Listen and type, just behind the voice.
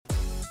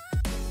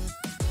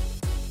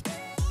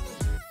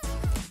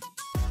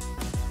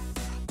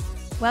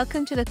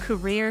Welcome to the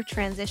Career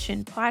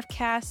Transition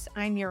Podcast.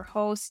 I'm your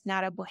host,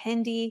 Nada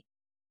Bohendi,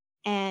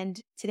 and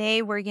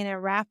today we're going to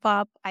wrap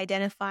up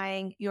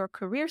identifying your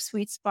career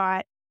sweet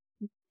spot.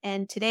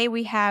 And today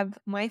we have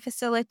my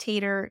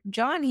facilitator,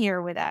 John, here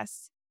with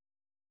us.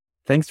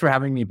 Thanks for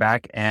having me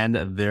back. And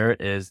there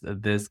is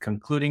this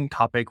concluding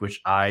topic, which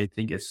I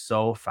think is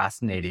so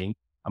fascinating.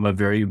 I'm a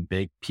very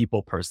big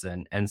people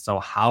person. And so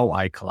how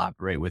I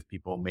collaborate with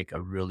people make a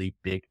really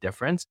big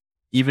difference.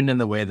 Even in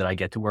the way that I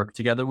get to work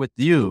together with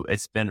you,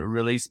 it's been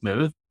really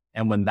smooth.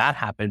 And when that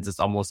happens, it's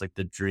almost like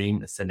the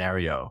dream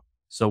scenario.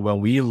 So when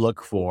we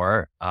look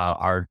for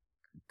our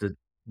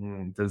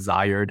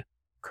desired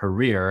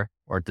career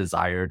or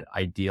desired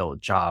ideal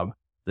job,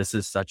 this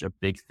is such a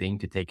big thing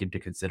to take into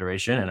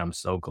consideration. And I'm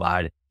so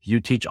glad you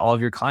teach all of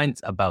your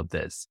clients about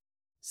this.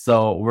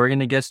 So we're going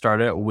to get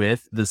started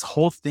with this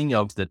whole thing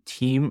of the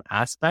team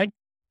aspect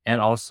and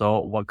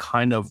also what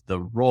kind of the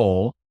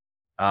role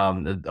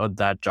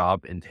that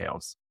job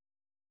entails.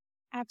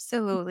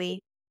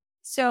 Absolutely.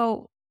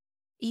 So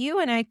you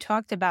and I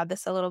talked about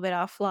this a little bit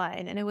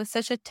offline, and it was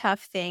such a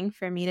tough thing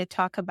for me to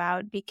talk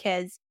about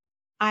because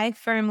I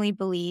firmly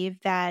believe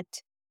that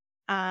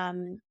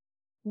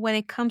when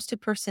it comes to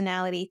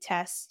personality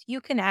tests, you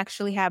can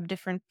actually have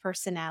different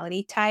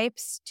personality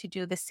types to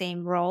do the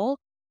same role.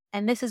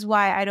 And this is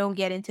why I don't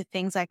get into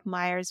things like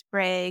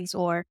Myers-Briggs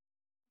or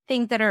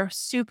things that are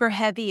super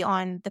heavy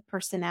on the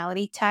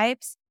personality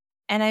types.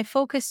 And I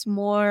focus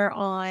more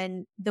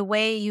on the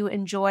way you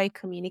enjoy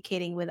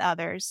communicating with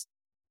others.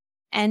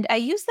 And I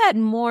use that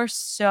more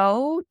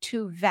so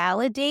to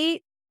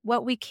validate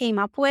what we came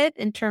up with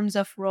in terms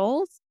of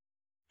roles.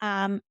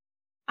 Um,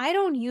 I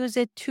don't use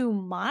it too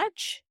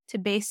much to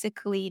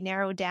basically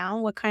narrow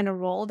down what kind of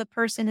role the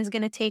person is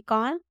going to take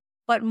on,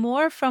 but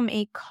more from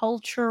a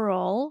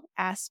cultural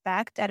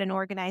aspect at an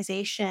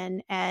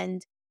organization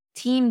and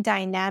team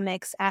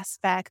dynamics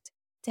aspect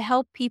to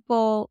help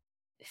people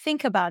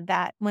think about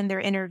that when they're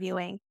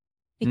interviewing.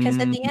 Because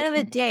at the end of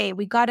the day,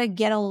 we got to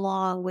get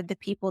along with the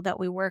people that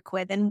we work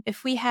with. And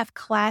if we have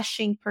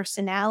clashing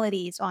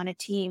personalities on a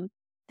team,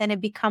 then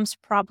it becomes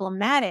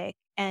problematic.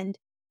 And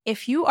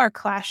if you are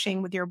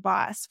clashing with your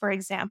boss, for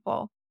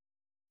example,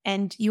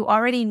 and you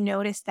already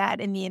noticed that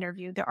in the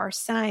interview, there are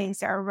signs,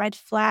 there are red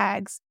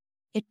flags,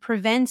 it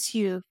prevents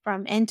you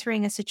from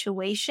entering a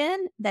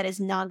situation that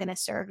is not going to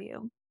serve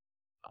you.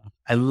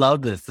 I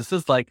love this. This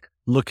is like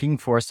looking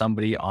for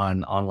somebody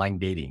on online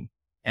dating.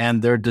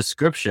 And their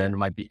description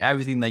might be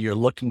everything that you're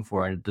looking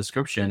for in a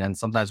description. And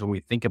sometimes when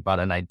we think about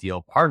an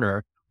ideal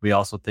partner, we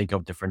also think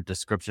of different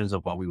descriptions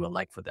of what we would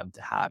like for them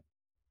to have.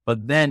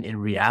 But then in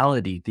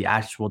reality, the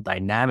actual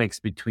dynamics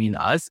between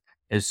us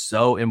is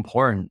so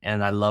important.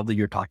 And I love that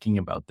you're talking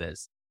about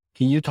this.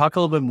 Can you talk a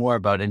little bit more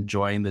about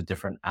enjoying the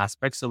different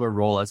aspects of a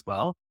role as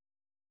well?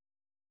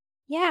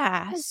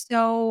 Yeah.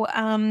 So,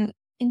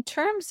 in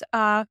terms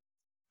of,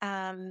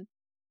 um,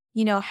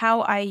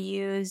 how I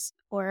use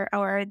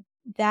or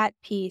that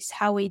piece,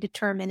 how we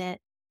determine it,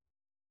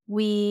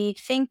 we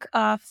think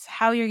of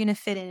how you're going to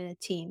fit in a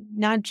team,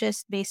 not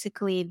just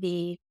basically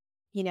the,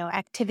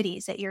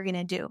 activities that you're going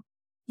to do.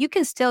 You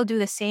can still do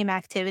the same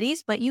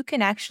activities, but you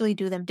can actually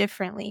do them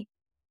differently.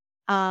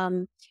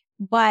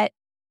 But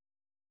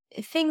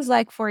things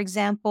like, for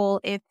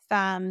example, if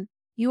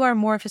you are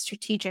more of a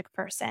strategic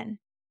person,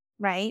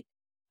 right?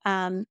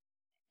 Um,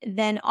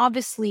 then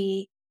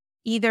obviously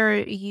either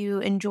you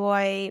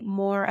enjoy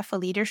more of a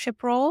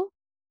leadership role,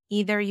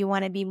 either you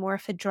want to be more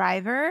of a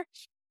driver,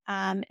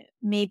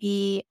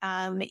 maybe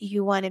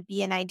you want to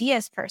be an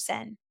ideas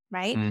person,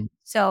 right? Mm.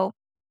 So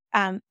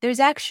there's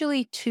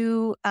actually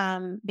two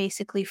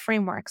basically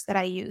frameworks that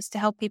I use to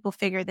help people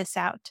figure this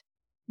out.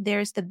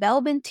 There's the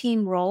Belbin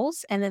team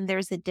roles, and then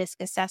there's the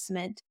DISC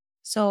assessment.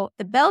 So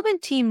the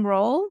Belbin team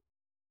role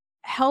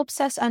helps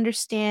us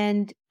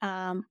understand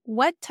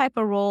what type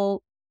of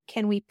role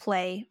can we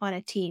play on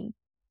a team.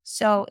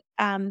 So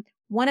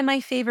one of my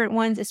favorite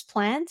ones is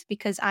plant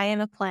because I am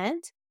a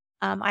plant.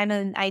 I'm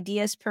an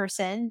ideas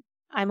person.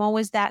 I'm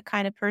always that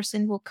kind of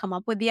person who will come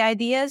up with the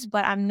ideas,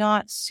 but I'm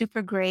not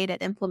super great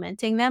at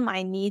implementing them.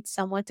 I need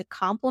someone to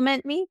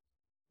complement me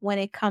when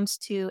it comes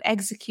to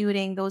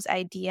executing those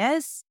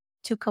ideas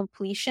to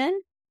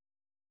completion.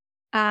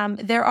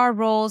 There are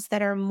roles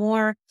that are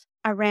more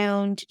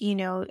around,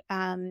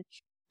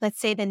 let's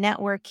say the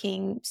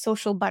networking,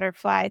 social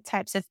butterfly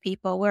types of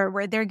people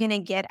where they're going to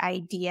get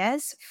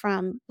ideas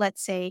from,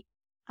 let's say,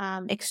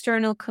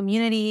 external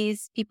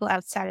communities, people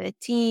outside of the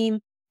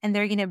team, and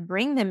they're going to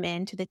bring them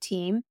into the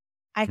team.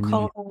 I Mm.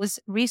 call those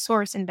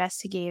resource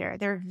investigator.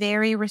 They're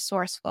very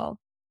resourceful.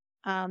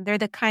 They're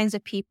the kinds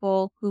of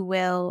people who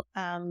will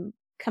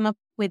come up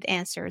with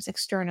answers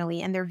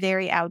externally, and they're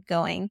very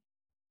outgoing.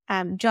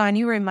 John,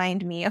 you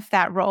remind me of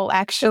that role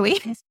actually.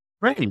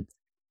 Great.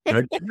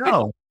 Good to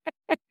know.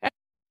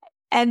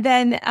 And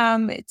then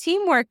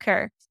team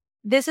worker.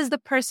 This is the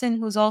person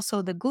who's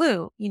also the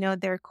glue.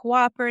 They're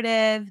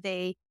cooperative.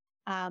 They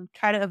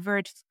try to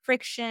avert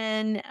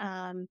friction.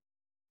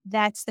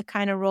 That's the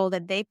kind of role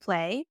that they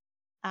play.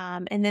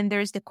 And then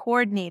there's the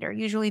coordinator.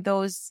 Usually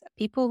those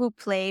people who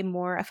play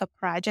more of a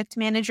project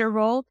manager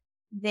role,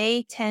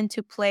 they tend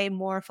to play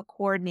more of a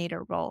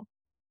coordinator role,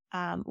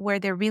 where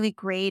they're really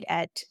great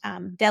at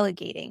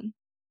delegating.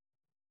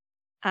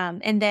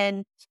 And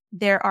then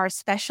there are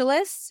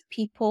specialists,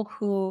 people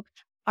who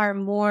are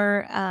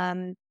more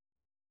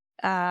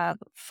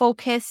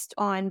focused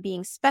on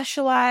being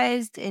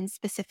specialized in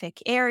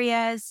specific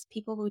areas,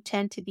 people who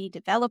tend to be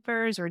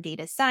developers or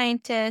data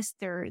scientists.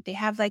 They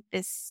have like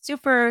this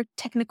super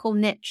technical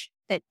niche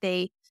that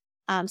they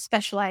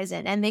specialize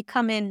in, and they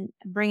come in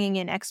bringing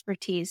in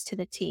expertise to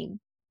the team.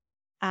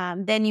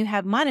 Then you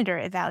have monitor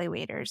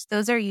evaluators.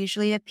 Those are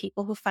usually the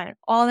people who find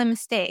all the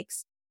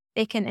mistakes.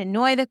 They can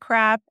annoy the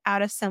crap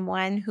out of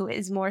someone who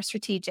is more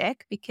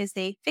strategic because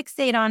they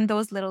fixate on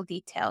those little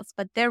details,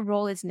 but their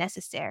role is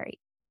necessary.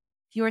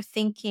 If you're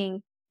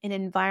thinking an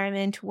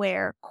environment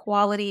where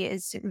quality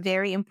is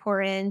very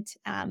important,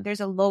 there's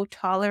a low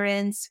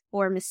tolerance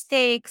for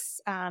mistakes,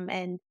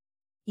 and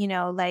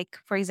like,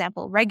 for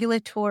example,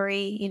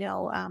 regulatory,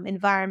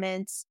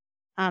 environments,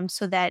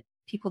 so that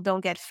people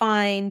don't get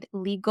fined,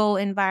 legal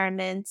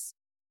environments.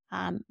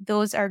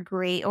 Those are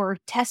great. Or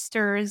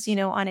testers,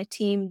 on a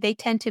team, they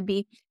tend to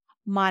be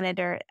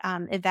monitor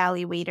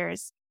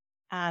evaluators.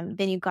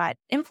 Then you've got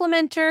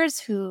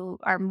implementers who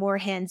are more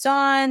hands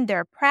on,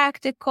 they're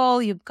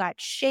practical. You've got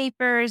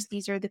shapers.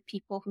 These are the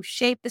people who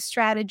shape the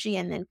strategy,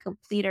 and then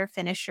completer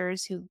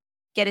finishers who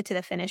get it to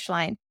the finish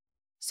line.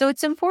 So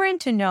it's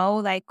important to know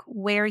like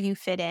where you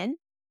fit in.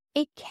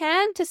 It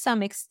can, to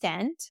some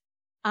extent,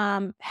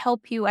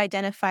 help you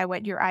identify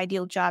what your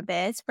ideal job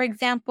is. For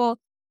example,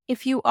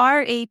 if you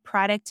are a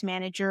product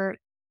manager,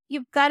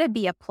 you've got to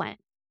be a plant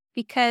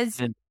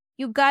because And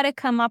you've got to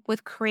come up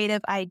with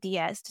creative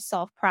ideas to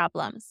solve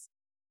problems.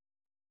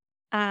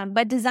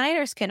 But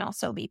designers can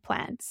also be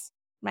plants,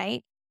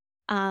 right?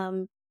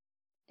 Um,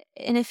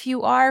 and if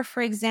you are,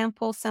 for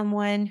example,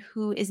 someone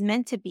who is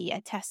meant to be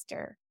a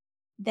tester,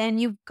 then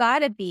you've got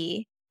to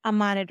be a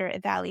monitor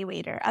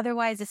evaluator.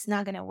 Otherwise, it's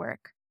not going to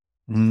work.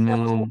 So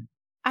mm,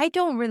 I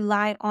don't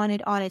rely on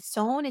it on its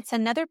own. It's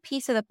another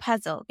piece of the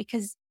puzzle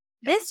because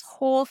this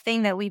whole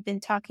thing that we've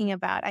been talking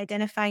about,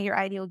 identifying your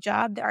ideal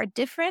job, there are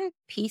different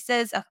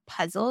pieces of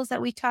puzzles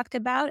that we talked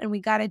about, and we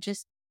got to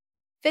just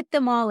fit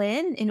them all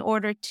in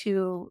order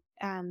to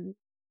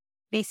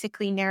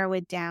basically narrow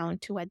it down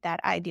to what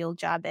that ideal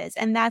job is.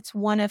 And that's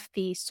one of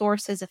the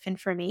sources of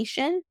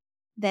information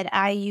that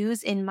I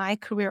use in my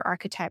career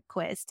archetype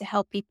quiz to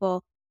help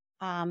people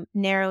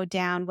narrow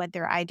down what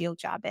their ideal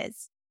job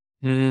is.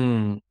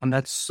 and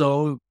that's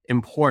so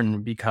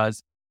important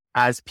because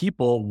as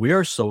people,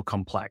 we're so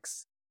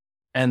complex.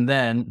 And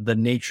then the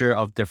nature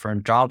of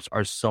different jobs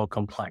are so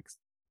complex.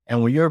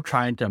 And when you're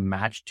trying to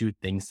match two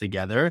things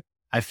together,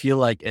 I feel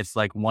like it's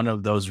like one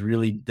of those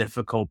really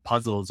difficult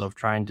puzzles of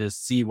trying to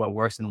see what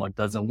works and what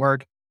doesn't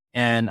work.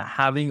 And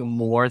having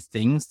more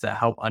things to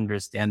help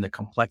understand the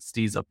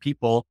complexities of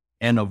people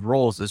and of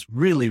roles is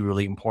really,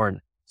 really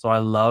important. So I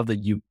love that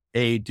you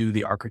do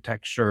the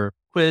architecture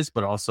quiz,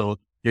 but also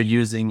you're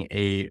using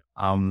an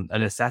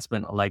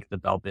assessment like the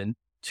Belbin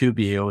to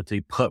be able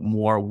to put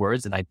more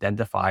words and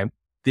identify.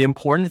 The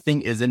important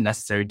thing isn't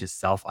necessary to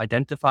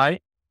self-identify,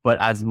 but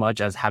as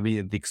much as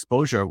having the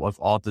exposure of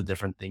all the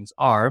different things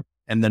are,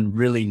 and then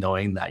really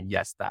knowing that,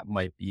 yes, that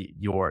might be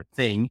your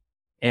thing.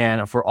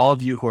 And for all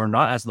of you who are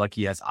not as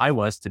lucky as I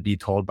was to be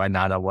told by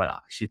Nada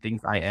what she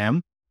thinks I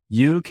am,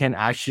 you can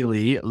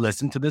actually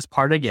listen to this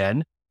part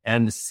again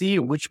and see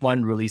which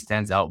one really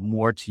stands out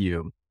more to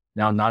you.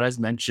 Now, Nada's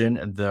mentioned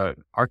the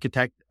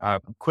architect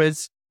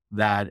quiz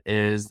that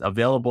is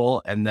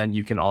available, and then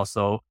you can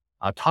also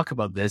talk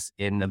about this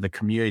in the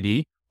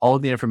community. All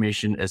the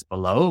information is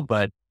below,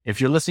 but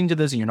if you're listening to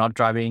this and you're not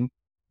driving,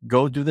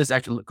 go do this.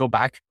 Actually, go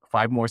back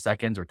 5 more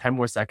seconds or 10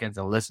 more seconds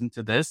and listen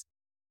to this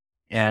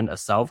and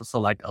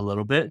self-select a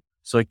little bit.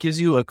 So it gives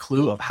you a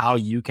clue of how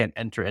you can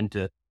enter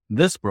into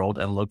this world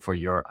and look for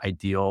your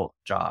ideal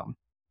job.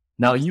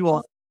 Now, you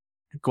all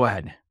go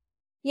ahead.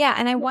 Yeah,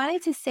 and I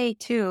wanted to say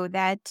too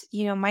that,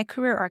 my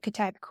career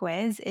archetype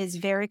quiz is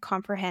very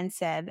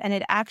comprehensive and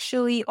it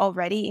actually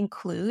already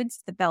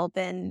includes the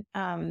Belbin,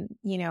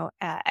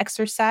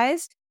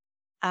 exercise,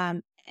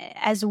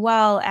 as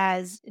well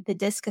as the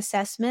DISC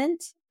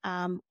assessment,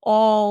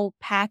 all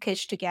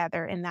packaged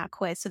together in that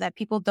quiz so that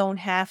people don't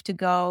have to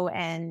go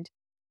and,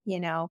 you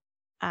know,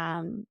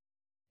 um,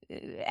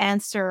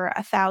 answer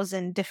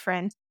 1,000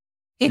 different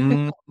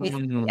basically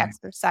Mm,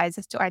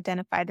 exercises to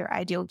identify their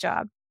ideal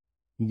job.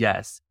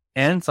 yes.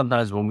 And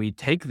sometimes when we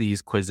take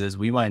these quizzes,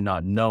 we might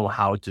not know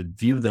how to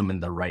view them in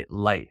the right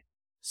light.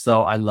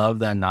 So I love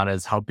that Nada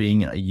is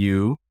helping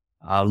you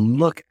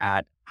look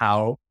at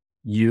how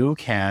you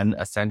can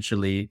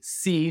essentially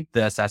see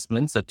the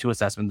assessments, the two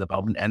assessments, the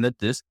development and the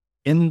DISC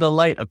in the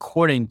light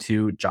according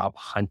to job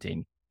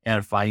hunting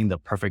and finding the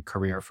perfect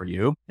career for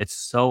you. It's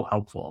so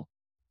helpful.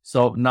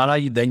 So Nada,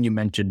 you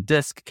mentioned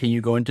DISC. Can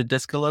you go into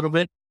DISC a little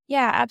bit?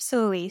 Yeah,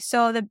 absolutely.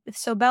 So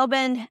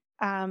Belbin,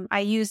 I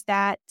use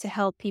that to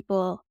help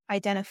people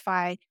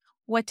identify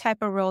what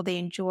type of role they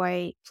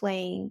enjoy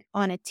playing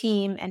on a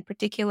team, and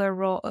particular,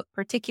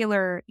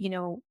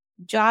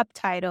 job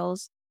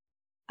titles,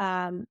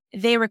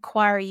 they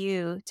require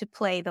you to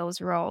play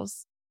those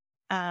roles.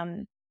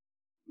 Um,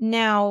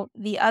 Now,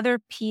 the other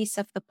piece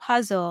of the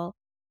puzzle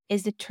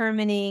is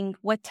determining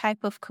what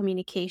type of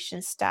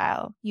communication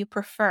style you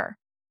prefer.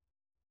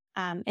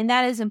 And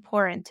that is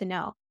important to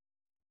know.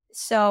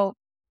 So,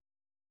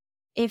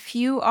 if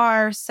you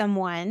are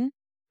someone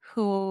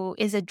who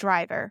is a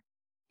driver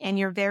and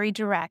you're very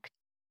direct,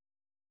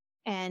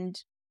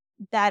 and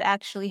that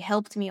actually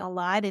helped me a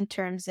lot in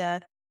terms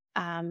of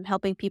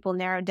helping people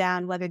narrow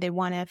down whether they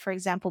want to, for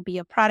example, be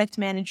a product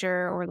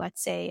manager or,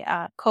 let's say,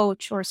 a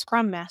coach or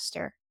scrum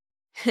master.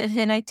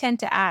 And I tend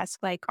to ask,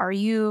 like,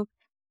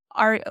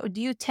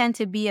 do you tend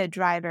to be a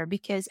driver?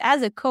 Because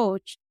as a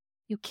coach,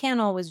 you can't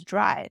always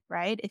drive,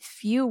 right?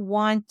 If you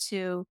want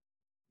to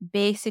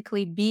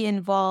basically be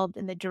involved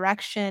in the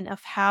direction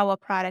of how a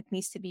product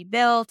needs to be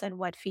built and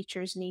what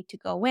features need to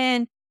go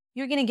in,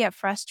 you're going to get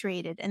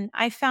frustrated. And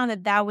I found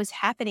that that was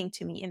happening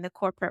to me in the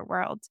corporate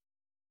world.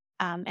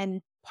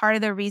 And part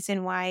of the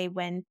reason why,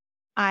 when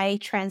I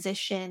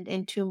transitioned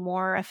into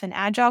more of an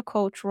agile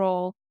coach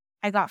role,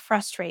 I got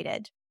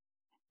frustrated.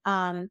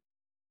 Um,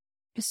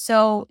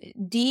 so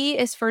D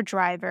is for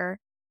driver.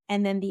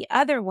 And then the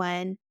other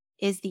one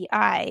is the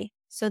I.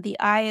 So the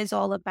I is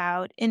all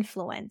about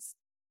influence.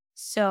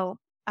 So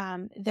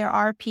there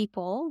are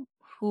people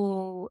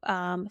who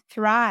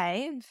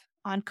thrive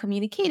on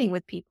communicating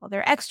with people.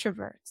 They're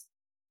extroverts.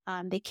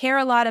 They care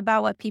a lot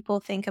about what people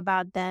think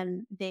about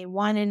them. They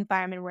want an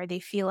environment where they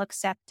feel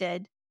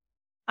accepted.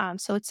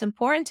 So it's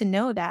important to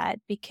know that,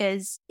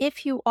 because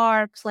if you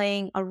are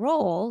playing a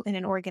role in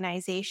an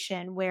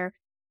organization where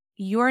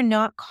you're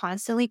not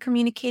constantly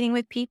communicating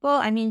with people,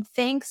 I mean,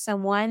 think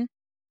someone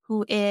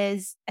who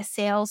is a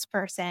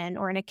salesperson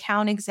or an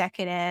account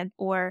executive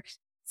or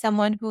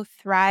someone who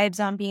thrives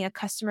on being a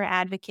customer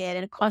advocate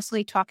and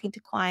constantly talking to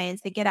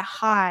clients. They get a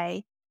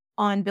high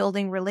on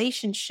building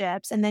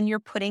relationships, and then you're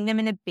putting them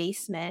in a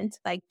basement,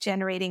 like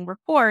generating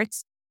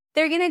reports.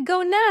 They're going to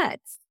go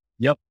nuts.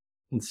 Yep,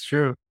 it's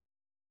true.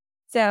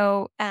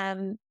 So,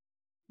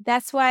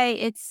 that's why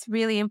it's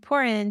really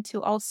important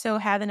to also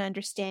have an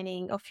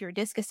understanding of your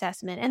disc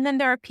assessment. And then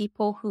there are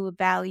people who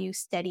value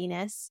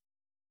steadiness,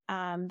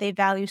 they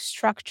value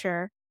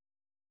structure.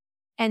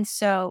 And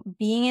so,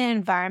 being in an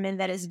environment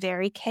that is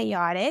very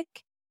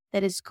chaotic,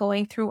 that is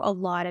going through a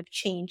lot of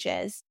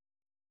changes.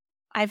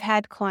 I've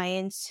had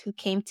clients who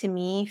came to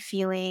me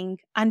feeling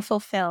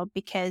unfulfilled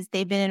because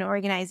they've been in an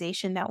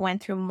organization that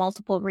went through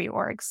multiple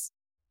reorgs,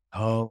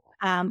 Oh,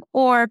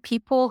 or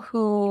people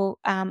who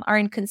are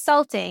in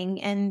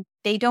consulting and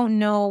they don't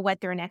know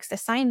what their next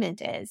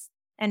assignment is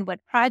and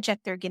what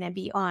project they're going to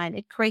be on.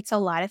 It creates a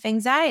lot of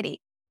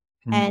anxiety.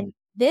 mm. And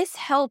this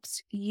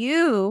helps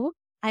you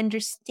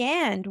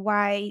understand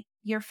why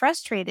you're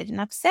frustrated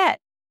and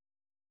upset.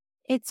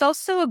 It's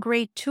also a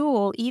great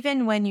tool,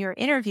 even when you're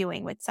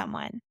interviewing with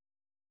someone.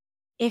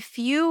 If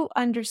you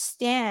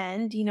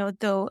understand,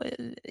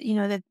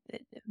 that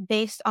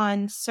based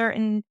on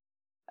certain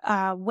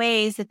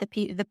ways that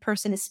the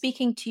person is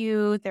speaking to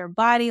you, their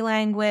body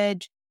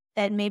language,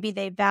 that maybe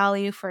they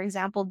value, for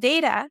example,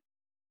 data,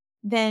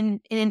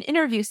 then in an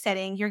interview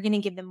setting, you're going to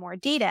give them more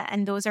data.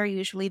 And those are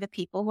usually the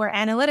people who are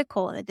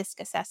analytical in the disc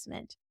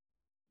assessment.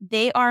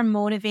 They are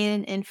motivated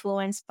and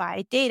influenced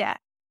by data.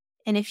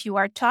 And if you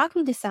are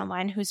talking to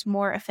someone who's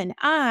more of an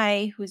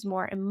I, who's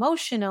more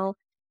emotional,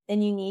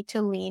 then you need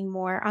to lean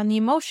more on the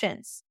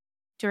emotions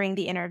during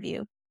the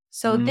interview.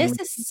 So, this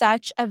Mm. is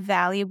such a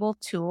valuable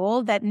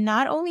tool that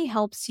not only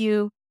helps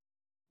you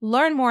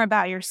learn more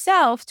about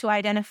yourself to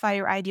identify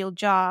your ideal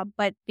job,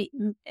 but it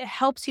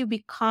helps you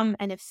become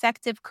an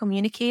effective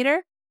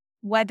communicator,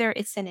 whether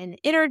it's in an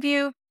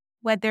interview,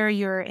 whether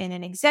you're in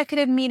an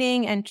executive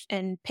meeting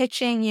and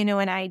pitching,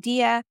 an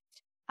idea.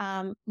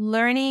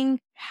 Learning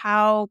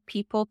how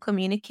people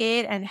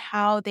communicate and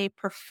how they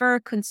prefer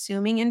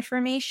consuming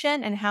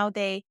information and how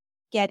they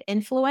get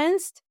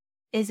influenced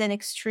is an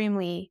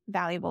extremely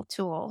valuable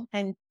tool,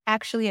 and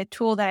actually a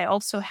tool that I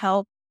also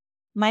help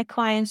my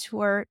clients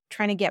who are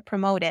trying to get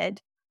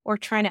promoted or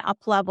trying to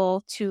up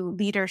level to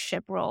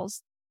leadership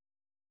roles.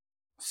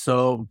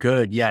 So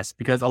good. Yes.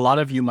 Because a lot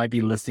of you might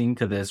be listening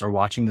to this or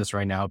watching this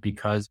right now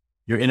because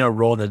you're in a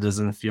role that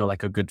doesn't feel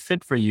like a good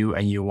fit for you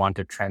and you want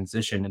to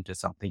transition into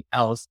something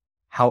else.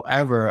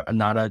 However,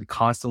 Anada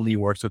constantly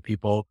works with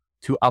people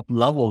to up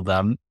level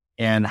them,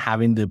 and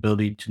having the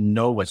ability to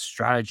know what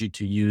strategy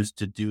to use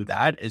to do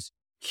that is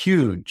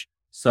huge.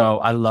 So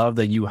I love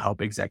that you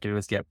help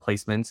executives get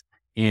placements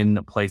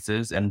in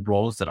places and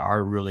roles that are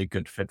a really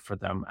good fit for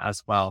them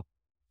as well.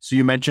 So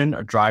you mentioned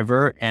a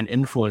driver and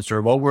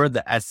influencer. What were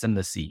the S and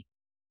the C?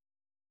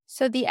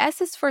 So the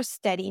S is for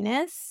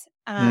steadiness.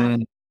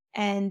 Mm,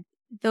 And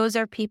those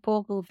are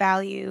people who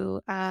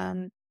value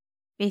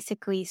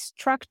basically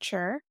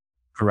structure.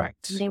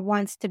 correct. They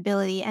want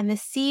stability. And the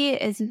C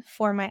is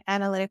for my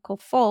analytical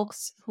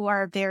folks who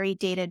are very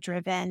data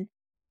driven.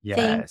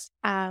 Think Yes.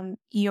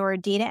 your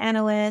data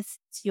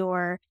analysts,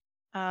 your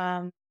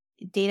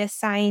data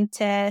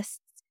scientists,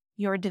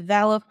 your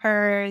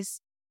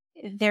developers.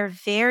 They're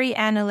very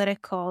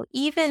analytical.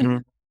 Even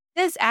Mhm.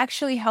 it is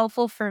actually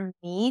helpful for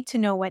me to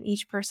know what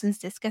each person's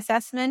disc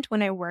assessment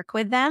when I work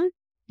with them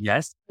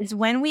Yes. is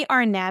when we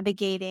are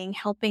navigating,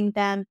 helping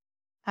them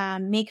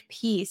make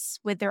peace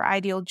with their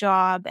ideal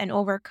job and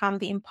overcome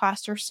the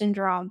imposter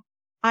syndrome.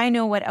 I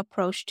know what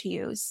approach to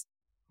use.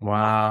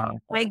 Wow. Am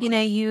I going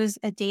to use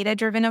a data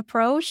driven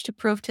approach to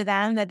prove to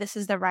them that this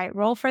is the right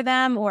role for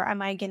them? Or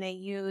am I going to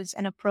use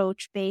an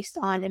approach based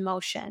on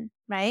emotion?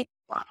 Right?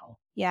 Wow.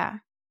 Yeah.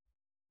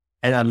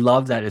 And I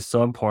love that it's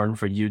so important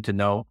for you to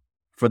know,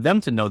 for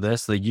them to know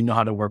this, so that you know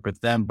how to work with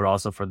them, but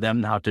also for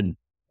them how to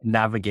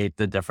navigate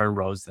the different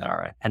roads that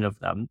are ahead of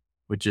them,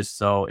 which is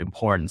so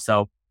important.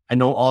 So I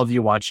know all of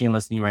you watching and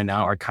listening right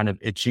now are kind of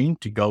itching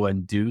to go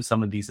and do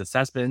some of these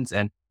assessments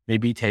and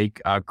maybe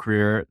take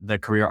the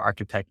career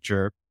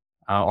architecture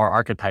or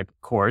archetype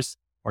course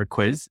or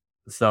quiz.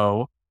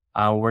 So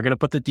we're going to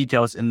put the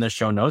details in the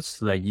show notes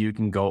so that you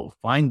can go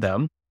find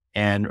them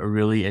and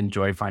really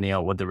enjoy finding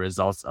out what the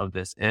results of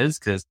this is.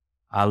 Because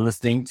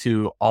listening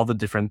to all the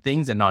different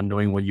things and not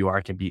knowing what you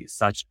are can be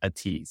such a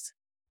tease.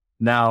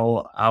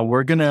 Now,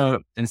 we're going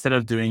to, instead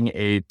of doing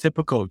a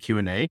typical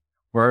Q&A,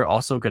 we're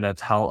also going to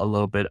tell a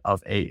little bit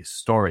of a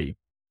story.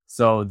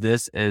 So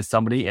this is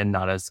somebody in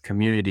Nada's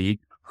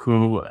community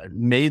who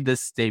made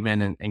this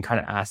statement and kind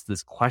of asked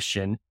this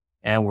question.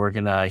 And we're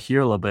going to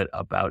hear a little bit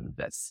about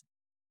this.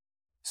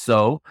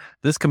 So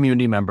this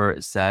community member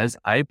says,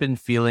 I've been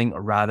feeling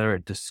rather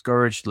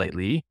discouraged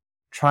lately,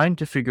 trying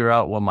to figure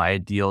out what my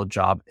ideal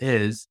job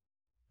is.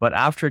 But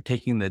after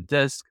taking the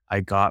disc,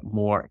 I got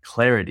more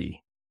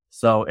clarity.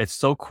 So it's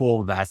so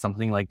cool that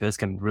something like this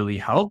can really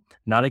help.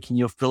 Nada, can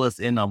you fill us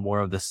in on more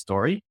of this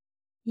story?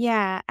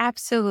 Yeah,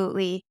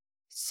 absolutely.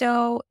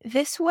 So,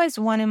 this was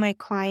one of my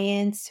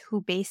clients who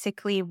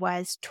basically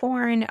was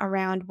torn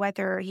around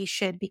whether he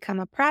should become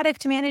a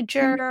product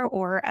manager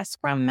or a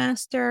scrum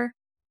master.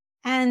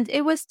 And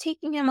it was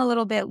taking him a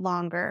little bit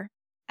longer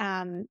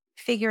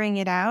figuring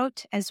it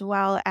out, as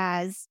well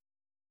as,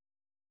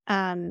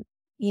 um,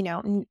 you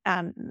know,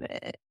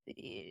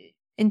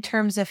 in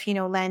terms of,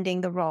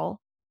 landing the role.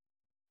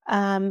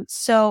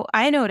 So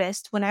I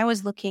noticed when I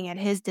was looking at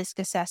his disc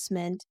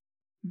assessment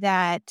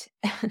that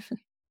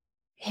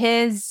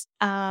his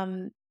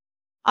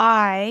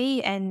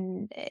eye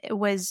and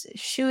was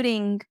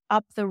shooting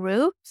up the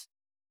roof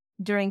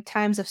during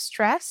times of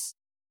stress,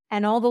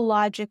 and all the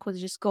logic was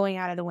just going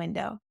out of the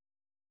window.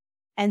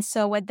 And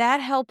so what that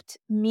helped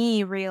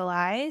me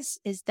realize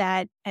is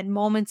that at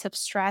moments of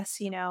stress,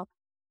 we're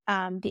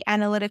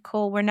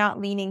not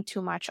leaning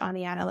too much on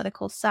the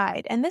analytical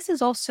side. And this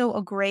is also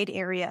a great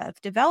area of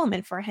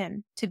development for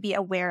him to be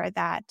aware of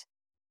that.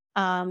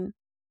 Um,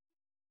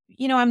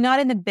 I'm not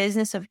in the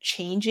business of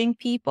changing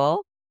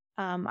people.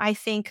 I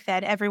think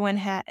that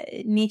everyone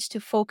needs to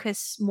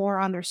focus more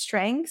on their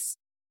strengths.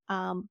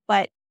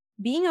 But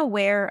being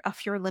aware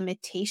of your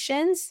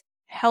limitations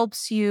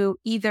helps you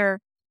either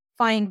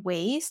find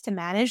ways to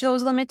manage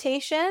those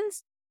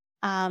limitations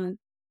um,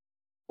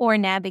 or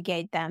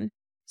navigate them.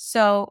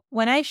 So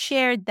when I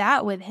shared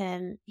that with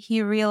him,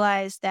 he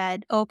realized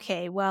that,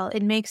 okay, well,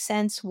 it makes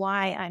sense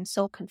why I'm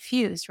so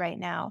confused right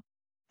now.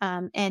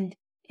 And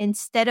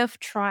instead of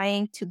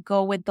trying to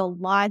go with the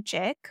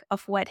logic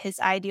of what his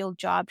ideal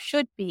job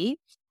should be,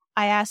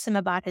 I asked him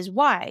about his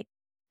why.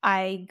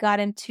 I got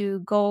him to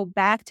go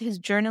back to his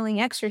journaling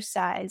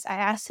exercise. I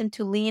asked him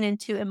to lean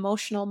into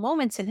emotional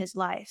moments in his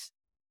life.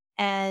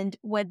 And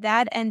what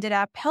that ended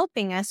up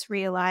helping us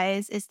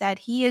realize is that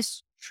he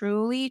is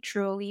truly,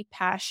 truly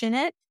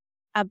passionate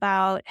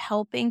about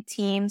helping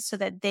teams so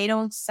that they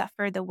don't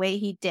suffer the way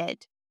he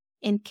did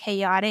in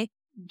chaotic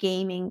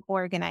gaming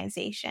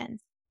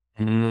organizations.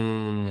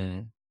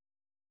 Mm,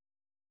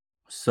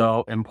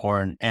 so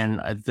important. And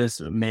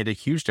this made a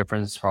huge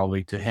difference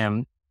probably to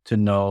him to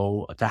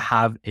know, to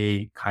have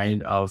a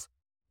kind of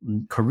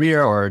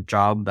career or a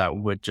job that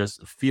would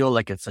just feel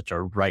like it's such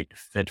a right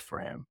fit for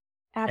him.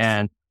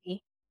 And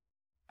Absolutely.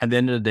 at the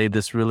end of the day,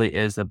 this really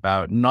is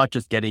about not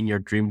just getting your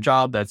dream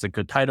job that's a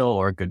good title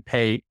or a good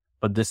pay,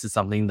 but this is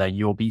something that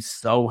you'll be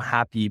so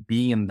happy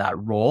being in that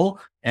role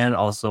and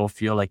also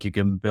feel like you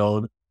can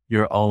build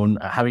your own,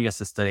 having a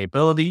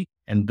sustainability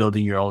and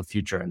building your own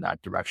future in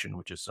that direction,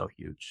 which is so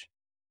huge.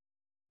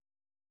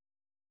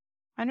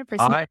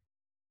 100%.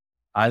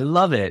 I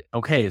love it.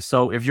 Okay.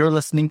 So if you're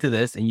listening to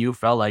this and you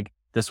felt like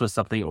this was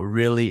something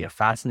really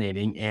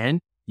fascinating and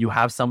you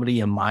have somebody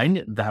in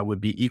mind that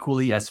would be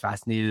equally as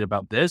fascinated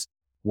about this,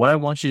 what I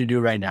want you to do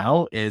right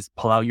now is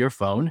pull out your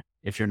phone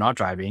if you're not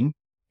driving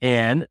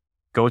and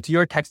go to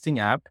your texting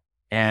app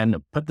and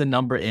put the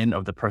number in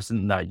of the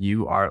person that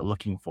you are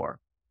looking for.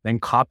 Then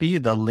copy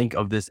the link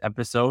of this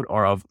episode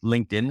or of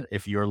LinkedIn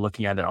if you're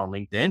looking at it on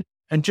LinkedIn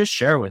and just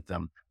share with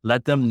them.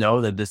 Let them know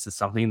that this is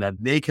something that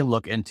they can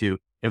look into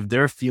if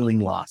they're feeling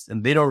lost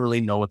and they don't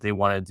really know what they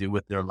want to do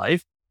with their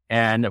life.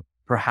 And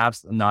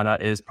perhaps Nana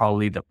is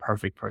probably the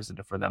perfect person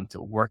for them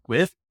to work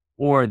with,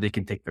 or they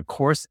can take the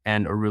course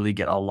and really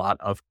get a lot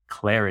of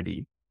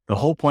clarity. The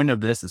whole point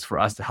of this is for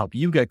us to help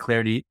you get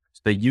clarity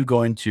so that you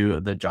go into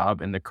the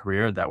job and the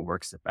career that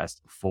works the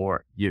best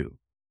for you.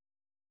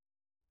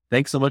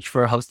 Thanks so much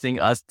for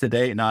hosting us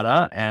today,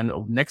 Nada. And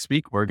next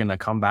week, we're going to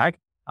come back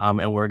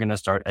and we're going to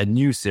start a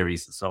new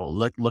series. So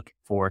look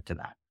forward to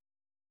that.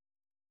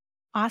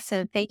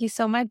 Awesome. Thank you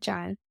so much,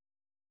 John.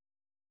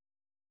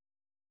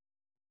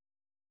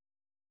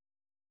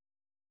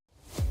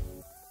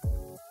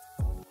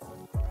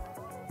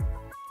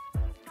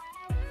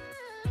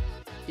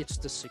 It's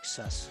the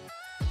success.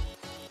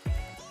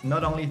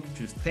 Not only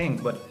to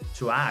think, but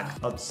to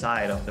act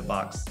outside of the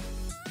box.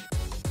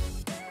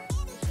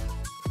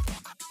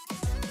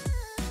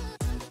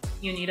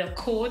 You need a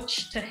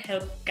coach to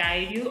help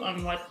guide you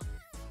on what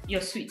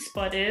your sweet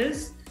spot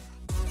is.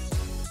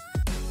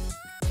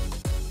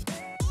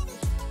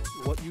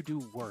 What you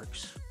do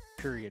works,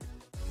 period.